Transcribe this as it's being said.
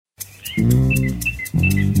It's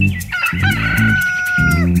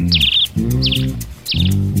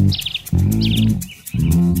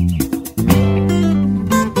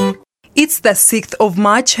the 6th of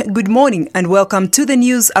March. Good morning and welcome to the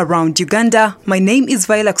news around Uganda. My name is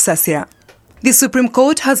Vaila Kusasira. The Supreme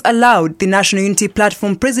Court has allowed the National Unity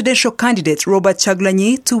Platform presidential candidate Robert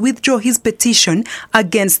Kyagulanyi to withdraw his petition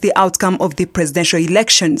against the outcome of the presidential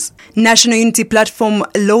elections. National Unity Platform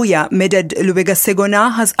lawyer Medard Lubega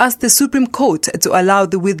Segona has asked the Supreme Court to allow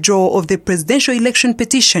the withdrawal of the presidential election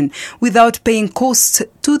petition without paying costs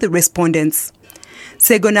to the respondents.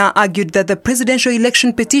 Segona argued that the presidential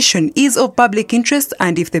election petition is of public interest,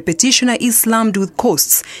 and if the petitioner is slammed with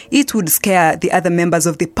costs, it would scare the other members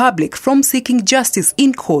of the public from seeking justice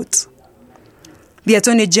in court. The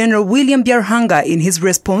Attorney General William Byarhanga, in his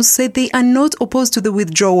response, said they are not opposed to the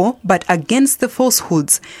withdrawal but against the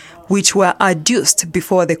falsehoods which were adduced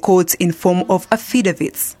before the courts in form of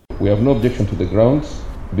affidavits. We have no objection to the grounds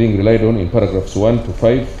being relied on in paragraphs 1 to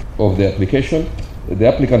 5 of the application. The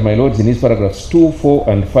applicant, my lords, in his paragraphs 2, 4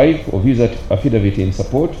 and 5 of his affidavit in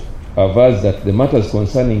support, avers that the matters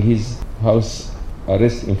concerning his house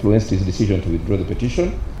arrest influenced his decision to withdraw the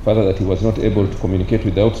petition. Further, that he was not able to communicate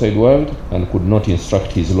with the outside world and could not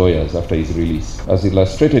instruct his lawyers after his release. As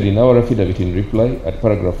illustrated in our affidavit in reply at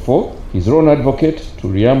paragraph 4, his own advocate,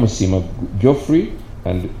 Turiamu Sima Geoffrey,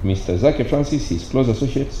 and Mr. Zake Francis, his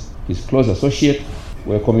close associate,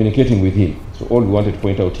 were communicating with him. So all we wanted to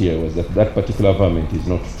point out here was that that particular averment is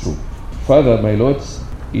not true. Further, my lords,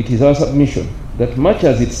 it is our submission that much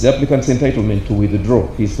as it's the applicant's entitlement to withdraw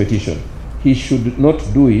his petition, he should not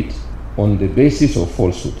do it on the basis of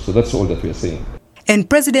falsehood. So that's all that we are saying. And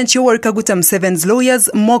President Yoweri Kaguta Museveni's lawyers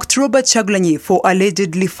mocked Robert Kyagulanyi for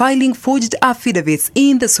allegedly filing forged affidavits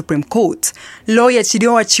in the Supreme Court. Lawyer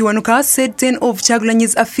Chidiowa Chiwanuka said 10 of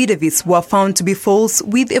Kyagulanyi's affidavits were found to be false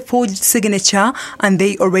with a forged signature, and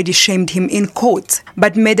they already shamed him in court.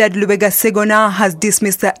 But Medard Lubega Segona has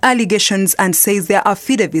dismissed the allegations and says their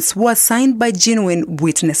affidavits were signed by genuine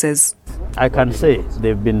witnesses. I can say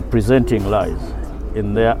they've been presenting lies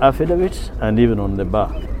in their affidavits and even on the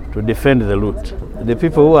bar to defend the loot. The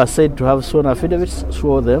people who are said to have sworn affidavits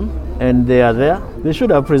swore them, and they are there. They should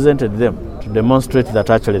have presented them to demonstrate that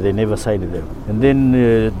actually they never signed them. And then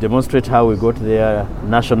demonstrate how we got their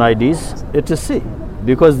national IDs, etc.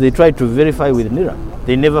 Because they tried to verify with NIRA.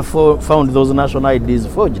 They never found those national IDs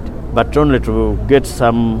forged, but only to get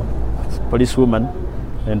some policewoman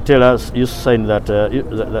and tell us you signed that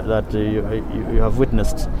you have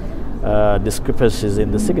witnessed discrepancies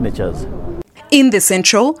in the signatures. In the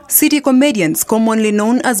Central, city comedians commonly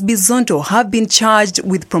known as Bizonto have been charged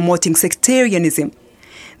with promoting sectarianism.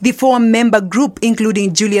 The four-member group,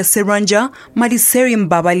 including Julius Seranja, Maliseri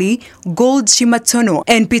Mbabali, Gold Shimatono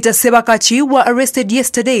and Peter Sebakachi, were arrested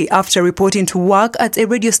yesterday after reporting to work at a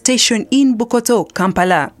radio station in Bukoto,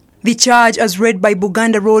 Kampala. The charge, as read by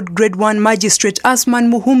Buganda Road Grade 1 Magistrate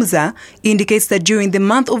Asman Muhumza, indicates that during the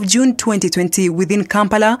month of June 2020 within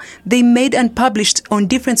Kampala, they made and published on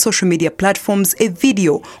different social media platforms a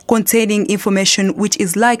video containing information which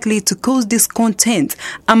is likely to cause discontent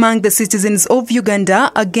among the citizens of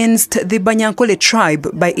Uganda against the Banyankole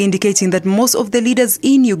tribe by indicating that most of the leaders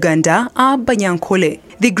in Uganda are Banyankole.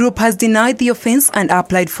 The group has denied the offense and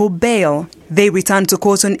applied for bail. They returned to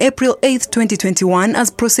court on April 8, 2021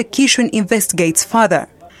 as prosecution investigates further.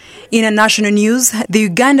 In a national news, the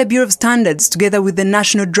Uganda Bureau of Standards, together with the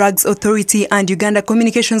National Drugs Authority and Uganda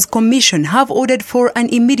Communications Commission, have ordered for an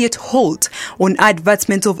immediate halt on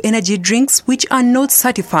advertisements of energy drinks which are not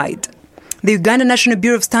certified. The Uganda National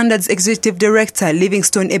Bureau of Standards Executive Director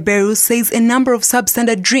Livingstone Eberu says a number of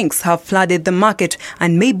substandard drinks have flooded the market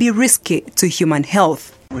and may be risky to human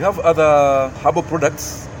health. We have other herbal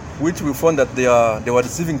products which we found that they were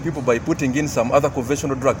deceiving people by putting in some other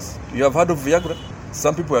conventional drugs. You have heard of Viagra?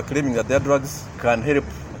 Some people are claiming that their drugs can help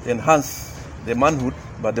enhance the manhood,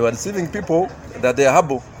 but they were deceiving people that they are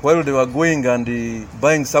herbal while they were going and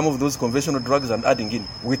buying some of those conventional drugs and adding in.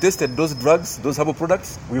 We tested those drugs, those herbal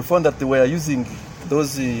products. We found that they were using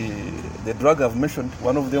those, the drug I've mentioned.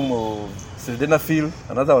 One of them was sildenafil,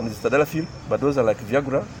 another one is tadalafil, but those are like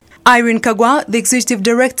Viagra. Irene Kagwa, the Executive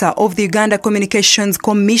Director of the Uganda Communications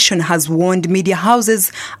Commission, has warned media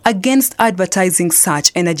houses against advertising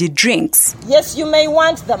such energy drinks. Yes, you may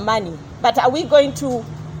want the money, but are we going to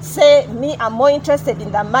say, me, I'm more interested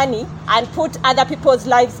in the money and put other people's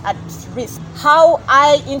lives at risk? How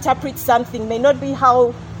I interpret something may not be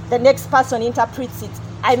how the next person interprets it.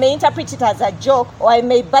 I may interpret it as a joke, or I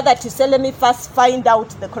may bother to say, let me first find out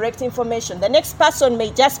the correct information. The next person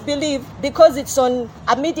may just believe because it's on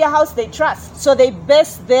a media house they trust. So they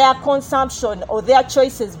base their consumption or their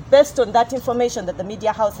choices based on that information that the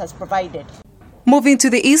media house has provided. Moving to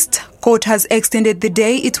the east, court has extended the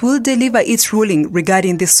day it will deliver its ruling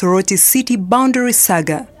regarding the Soroti City boundary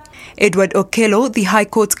saga. Edward Okello, the High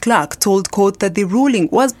Court clerk, told court that the ruling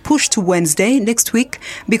was pushed to Wednesday next week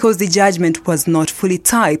because the judgment was not fully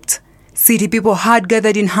typed. City people had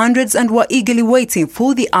gathered in hundreds and were eagerly waiting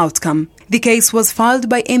for the outcome. The case was filed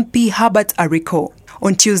by MP Herbert Ariko.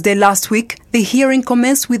 On Tuesday last week, the hearing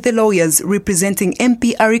commenced with the lawyers representing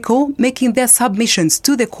MP Ariko making their submissions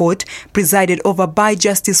to the court, presided over by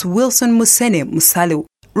Justice Wilson Musene Musalu.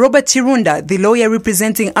 Robert Chirunda, the lawyer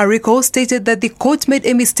representing Ariko, stated that the court made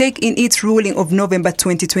a mistake in its ruling of November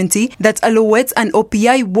 2020 that Alouette and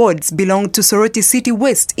OPI wards belonged to Soroti City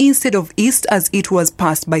West instead of East as it was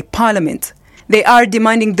passed by Parliament. They are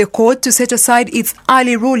demanding the court to set aside its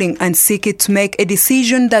early ruling and seek it to make a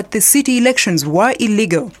decision that the city elections were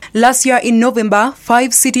illegal. Last year in November,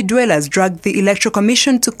 5 city dwellers dragged the Electoral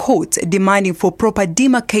Commission to court demanding for proper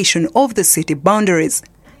demarcation of the city boundaries.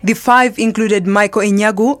 The 5 included Michael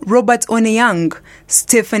Enyagu, Robert Oneyang,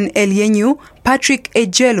 Stephen Elienyu, Patrick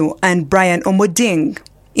Ejelu, and Brian Omoding.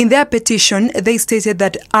 In their petition, they stated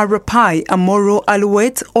that Arapai, Amoro,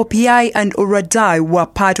 Alouette, OPI, and Oradai were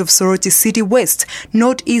part of Soroti City West,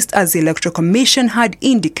 not East as the Electoral Commission had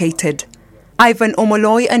indicated. Ivan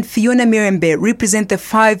Omoloy and Fiona Mirembe represent the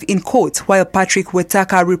 5 in court, while Patrick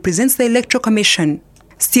Wetaka represents the Electoral Commission.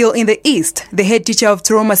 Still in the east, the head teacher of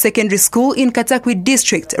Toroma Secondary School in Katakwi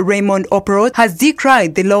District, Raymond Operot, has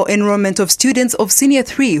decried the low enrollment of students of Senior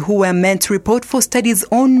 3 who were meant to report for studies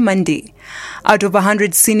on Monday. Out of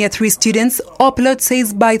 100 Senior 3 students, Operot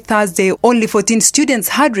says by Thursday only 14 students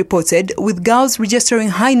had reported, with girls registering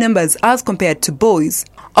high numbers as compared to boys.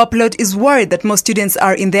 Operot is worried that most students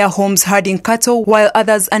are in their homes herding cattle, while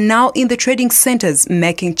others are now in the trading centers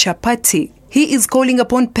making chapati. He is calling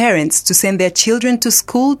upon parents to send their children to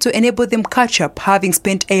school to enable them catch up, having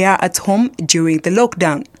spent a year at home during the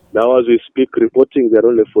lockdown. Now, as we speak, reporting there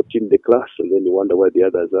are only 14 in the class, and then you wonder where the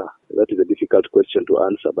others are. That is a difficult question to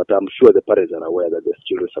answer, but I'm sure the parents are aware that their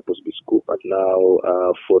children are supposed to be school. But now,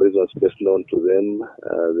 for reasons best known to them,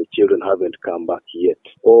 the children haven't come back yet.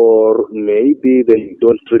 Or maybe they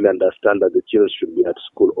don't really understand that the children should be at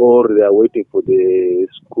school, or they are waiting for the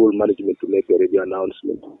school management to make a radio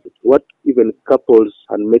announcement. What even couples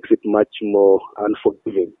and makes it much more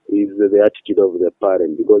unforgiving is the attitude of the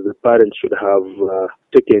parent, because the parent should have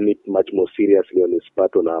taken it much more seriously on his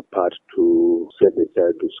part, on our part, to send the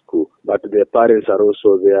child to school. But the parents are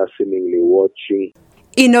also there seemingly watching.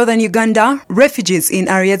 In northern Uganda, refugees in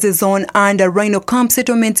Ariaze Zone and a Rhino Camp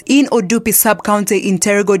settlement in Odupi sub-county in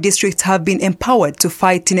Terego district have been empowered to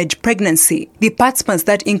fight teenage pregnancy. The participants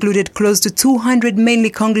that included close to 200 mainly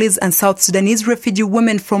Congolese and South Sudanese refugee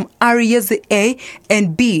women from Ariaze A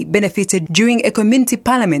and B benefited during a community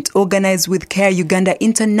parliament organized with Care Uganda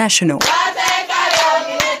International.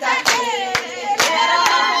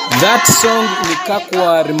 That song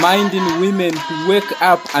Nikakwa reminding women to wake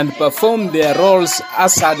up and perform their roles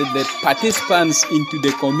ushered the participants into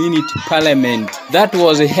the community parliament that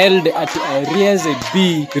was held at Ariaze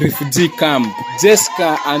B refugee camp.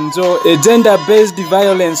 Jessica Anjo, a gender-based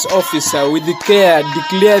violence officer with Care,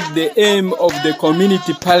 declared the aim of the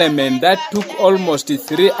community parliament that took almost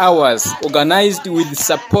 3 hours, organized with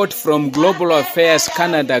support from Global Affairs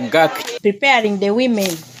Canada GAC. Preparing the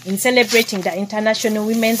women in celebrating the International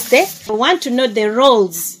Women's Day. We want to know the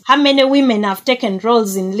roles. How many women have taken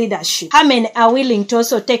roles in leadership? How many are willing to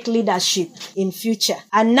also take leadership in future?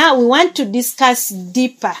 And now we want to discuss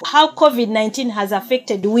deeper how COVID-19 has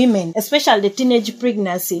affected women, especially the teenage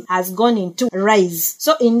pregnancy has gone into rise.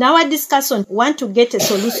 So in our discussion, we want to get a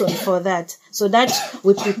solution for that so that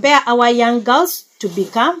we prepare our young girls to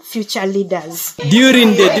become future leaders.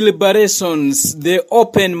 During the deliberations, the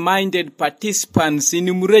open-minded participants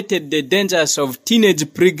enumerated the dangers of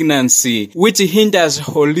teenage pregnancy, which hinders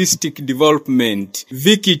holistic development.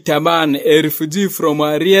 Vicky Taban, a refugee from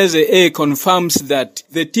Ariaze A, confirms that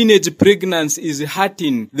the teenage pregnancy is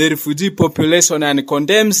hurting the refugee population and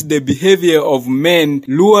condemns the behavior of men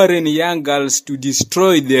luring young girls to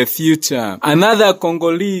destroy their future. Another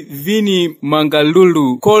Congolese, Vini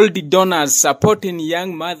Mangalulu, called donors supporting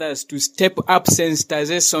young mothers to step up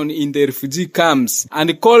sensitization in the refugee camps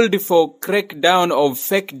and called for crackdown of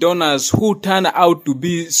fake donors who turn out to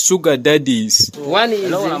be sugar daddies. One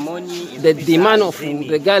is the demand of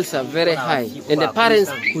the girls are very high, and the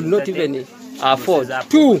parents could not even afford.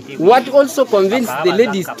 Two, what also convinced the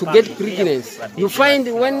ladies to get pregnant. You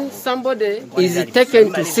find when somebody is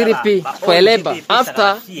taken to CRP for labor,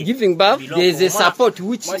 after giving birth, there is a support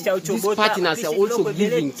which these partners are also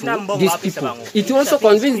giving to these people. It also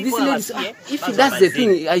convinced these ladies, if that's the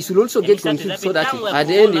thing, I should also get confused so that at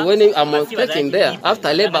the end, when I'm taken there,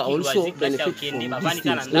 after labor, I also benefit from these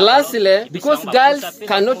things. Lastly, because girls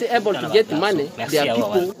cannot able to get money, there are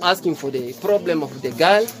people asking for the problem of the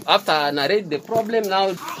girl. After I narrate the problem,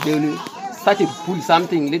 now they will start to pull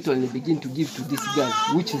something little and begin to give to this girl,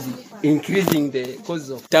 which is increasing the cause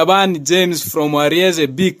of. Taban James from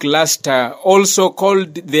Arieze B cluster also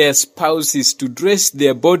called their spouses to dress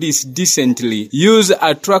their bodies decently, use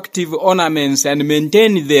attractive ornaments and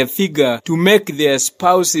maintain their figure to make their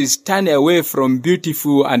spouses turn away from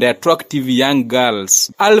beautiful and attractive young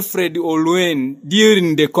girls. Alfred Olwen,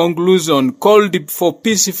 during the conclusion, called for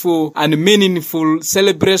peaceful and meaningful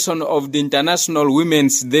celebration of the International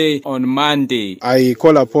Women's Day on Monday. I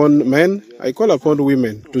call upon men, I call upon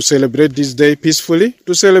women to celebrate this day peacefully,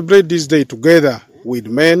 to celebrate this day together with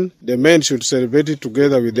men. The men should celebrate it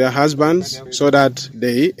together with their husbands so that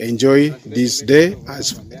they enjoy this day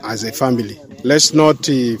as a family. Let's not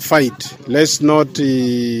fight. Let's not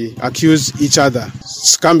accuse each other.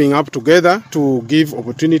 It's coming up together to give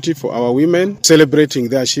opportunity for our women, celebrating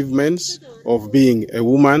their achievements of being a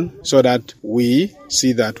woman so that we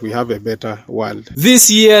see that we have a better world. This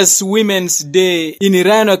year's Women's Day in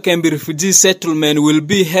Rhino Kembe Refugee Settlement will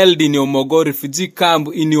be held in Omogo Refugee Camp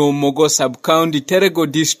in Omogo Sub-County,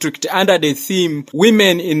 Terego District under the theme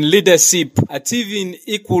Women in Leadership, Achieving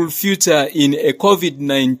Equal Future in a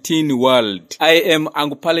COVID-19 World. I am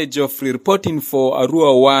Angupale Geoffrey reporting for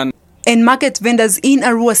Arua One. And market vendors in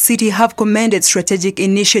Arua City have commended Strategic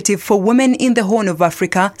Initiative for Women in the Horn of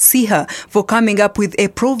Africa, SIHA, for coming up with a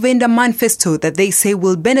pro-vendor manifesto that they say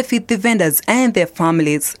will benefit the vendors and their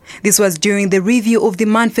families. This was during the review of the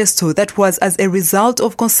manifesto that was as a result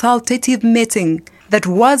of a consultative meeting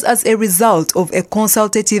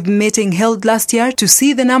held last year to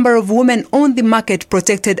see the number of women on the market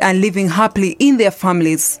protected and living happily in their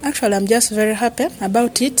families. Actually, I'm just very happy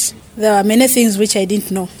about it. There are many things which I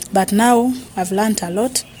didn't know, but now I've learned a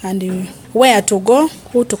lot and where to go,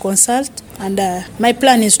 who to consult, and my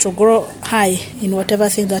plan is to grow high in whatever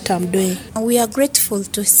thing that I'm doing. We are grateful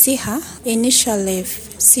to SIHA. Initially,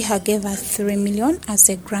 SIHA gave us 3 million as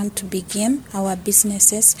a grant to begin our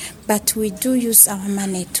businesses, but we do use our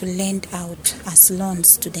money to lend out as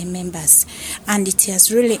loans to the members, and it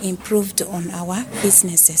has really improved on our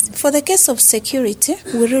businesses. For the case of security,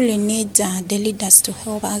 we really need the leaders to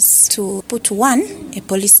help us to put a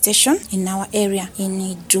police station in our area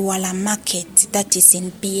in Duala Market, that is in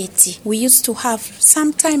BAT. We used to have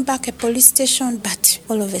some time back a police station, but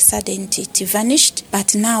all of a sudden it vanished,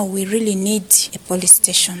 but now we really need a police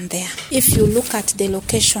station there. If you look at the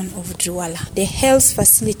location of Duala, the health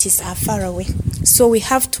facilities are far away, so we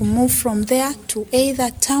have to move from there to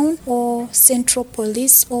either town or central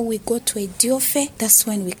police, or we go to a Diofe. That's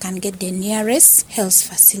when we can get the nearest health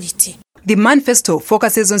facility. The manifesto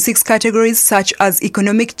focuses on 6 categories such as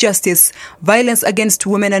economic justice, violence against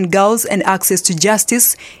women and girls and access to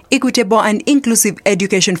justice, equitable and inclusive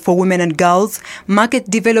education for women and girls, market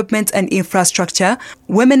development and infrastructure,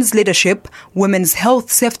 women's leadership, women's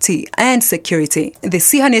health, safety and security. The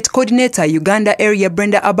SIHANET coordinator, Uganda area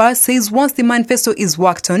Brenda Abba, says once the manifesto is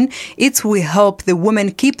worked on, it will help the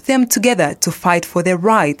women keep them together to fight for their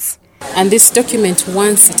rights. And this document,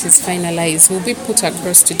 once it is finalized, will be put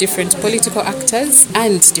across to different political actors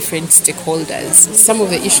and different stakeholders. Some of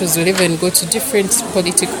the issues will even go to different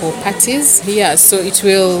political parties here. So it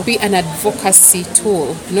will be an advocacy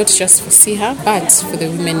tool, not just for SIHA, but for the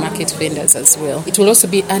women market vendors as well. It will also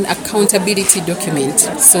be an accountability document.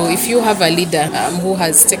 So if you have a leader who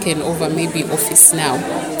has taken over maybe office now,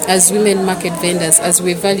 as women market vendors, as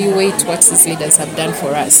we evaluate what these leaders have done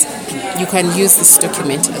for us, you can use this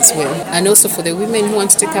document as well. And also for the women who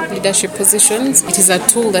want to take up leadership positions, it is a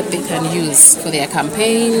tool that they can use for their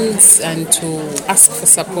campaigns and to ask for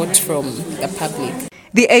support from the public.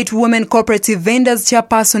 The 8 women cooperative vendors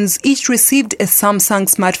chairpersons each received a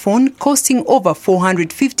Samsung smartphone costing over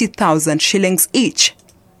 450,000 shillings each.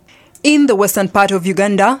 In the western part of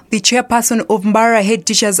Uganda, the chairperson of Mbara Head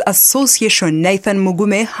Teachers Association, Nathan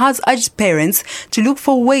Mugume, has urged parents to look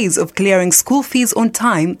for ways of clearing school fees on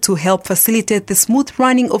time to help facilitate the smooth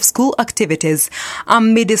running of school activities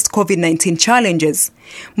amidst COVID-19 challenges.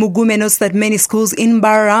 Mugume notes that many schools in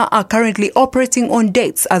Mbarara are currently operating on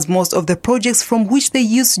debts as most of the projects from which they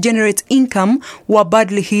used to generate income were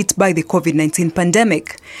badly hit by the COVID-19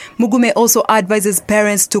 pandemic. Mugume also advises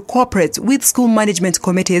parents to cooperate with school management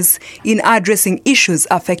committees in addressing issues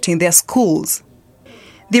affecting their schools.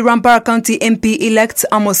 The Rwampara County MP-elect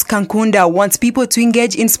Amos Kankunda wants people to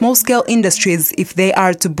engage in small-scale industries if they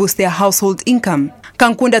are to boost their household income.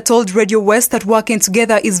 Kankunda told Radio West that working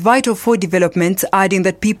together is vital for development, adding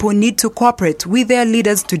that people need to cooperate with their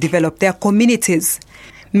leaders to develop their communities.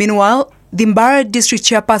 Meanwhile, the Mbarara District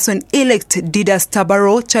Chairperson-elect Didas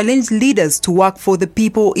Tabaro challenged leaders to work for the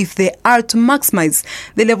people if they are to maximize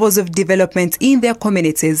the levels of development in their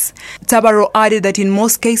communities. Tabaro added that in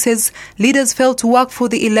most cases, leaders fail to work for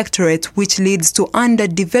the electorate, which leads to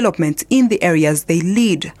underdevelopment in the areas they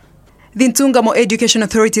lead. The Ntungamo education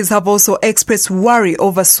authorities have also expressed worry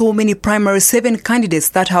over so many primary 7 candidates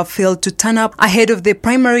that have failed to turn up ahead of the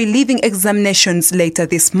primary leaving examinations later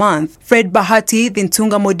this month. Fred Bahati, the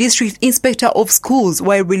Ntungamo District Inspector of Schools,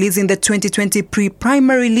 while releasing the 2020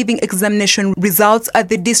 pre-primary leaving examination results at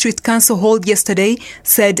the District Council Hall yesterday,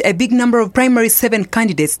 said a big number of primary 7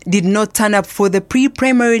 candidates did not turn up for the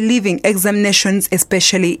pre-primary leaving examinations,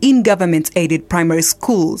 especially in government-aided primary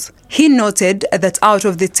schools. He noted that out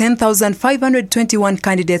of the 10,521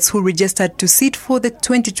 candidates who registered to sit for the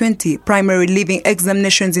 2020 primary leaving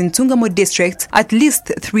examinations in Ntungamo District, at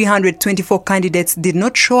least 324 candidates did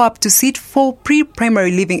not show up to sit for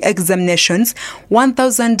pre-primary leaving examinations.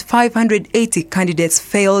 1,580 candidates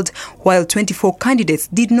failed, while 24 candidates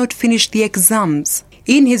did not finish the exams.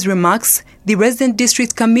 In his remarks, the resident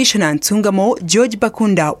district commissioner Ntungamo, George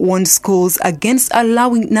Bakunda, warned schools against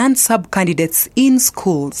allowing non-sub candidates in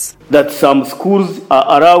schools. That some schools are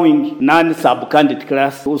allowing non-sub candidate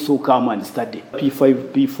class also come and study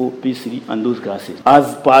P5, P4, P3 and those classes.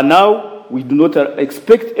 As per now, we do not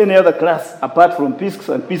expect any other class apart from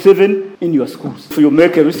P6 and P7 in your schools. If you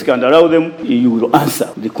make a risk and allow them, you will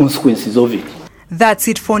answer the consequences of it. That's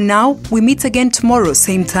it for now. We meet again tomorrow,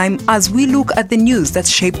 same time, as we look at the news that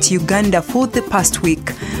shaped Uganda for the past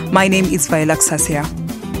week. My name is Viola Xasia.